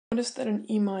Notice that an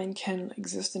imine can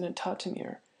exist in a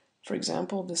tautomer. For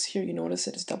example, this here, you notice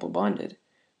it is double bonded.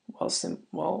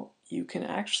 Well, you can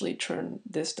actually turn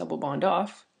this double bond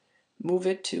off, move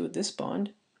it to this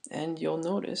bond, and you'll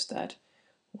notice that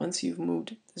once you've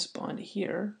moved this bond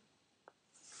here,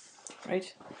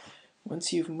 right?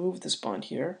 Once you've moved this bond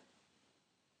here,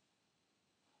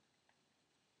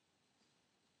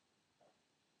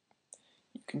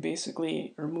 you can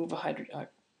basically remove a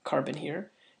carbon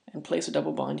here and place a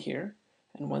double bond here.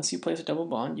 And once you place a double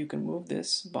bond, you can move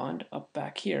this bond up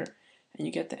back here, and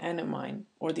you get the enamine.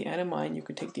 Or the enamine, you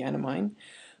can take the enamine,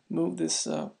 move this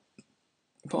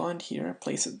bond here,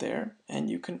 place it there, and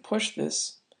you can push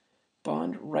this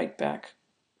bond right back.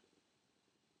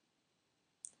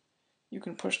 You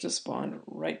can push this bond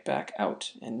right back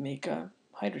out and make a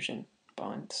hydrogen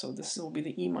bond. So this will be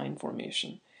the imine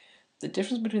formation. The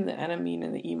difference between the enamine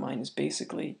and the imine is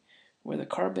basically where the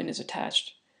carbon is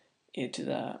attached to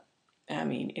the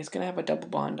amine, it's going to have a double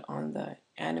bond on the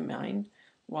enamine,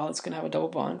 while it's going to have a double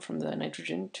bond from the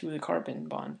nitrogen to the carbon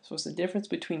bond. So it's the difference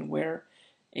between where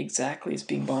exactly it's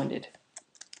being bonded.